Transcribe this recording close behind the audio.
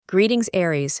Greetings,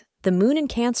 Aries. The moon in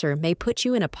Cancer may put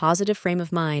you in a positive frame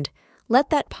of mind. Let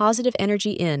that positive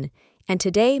energy in, and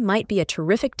today might be a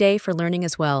terrific day for learning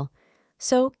as well.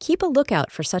 So keep a lookout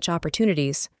for such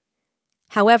opportunities.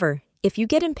 However, if you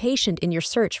get impatient in your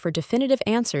search for definitive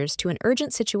answers to an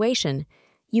urgent situation,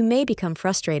 you may become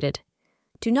frustrated.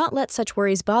 Do not let such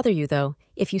worries bother you, though.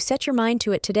 If you set your mind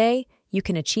to it today, you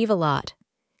can achieve a lot.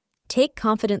 Take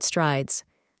confident strides.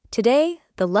 Today,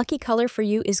 the lucky color for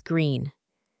you is green.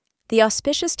 The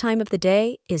auspicious time of the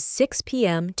day is 6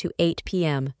 p.m. to 8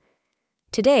 p.m.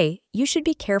 Today, you should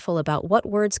be careful about what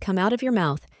words come out of your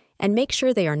mouth and make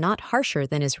sure they are not harsher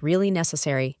than is really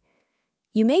necessary.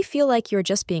 You may feel like you're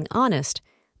just being honest,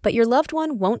 but your loved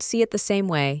one won't see it the same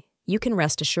way. You can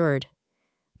rest assured.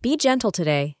 Be gentle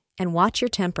today and watch your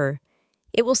temper.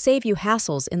 It will save you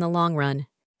hassles in the long run.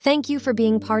 Thank you for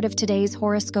being part of today's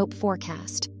horoscope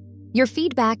forecast. Your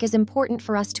feedback is important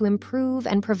for us to improve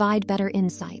and provide better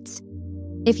insights.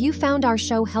 If you found our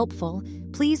show helpful,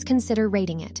 please consider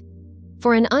rating it.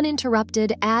 For an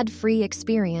uninterrupted, ad-free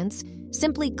experience,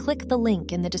 simply click the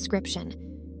link in the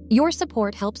description. Your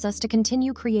support helps us to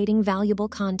continue creating valuable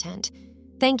content.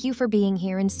 Thank you for being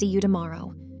here and see you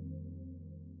tomorrow.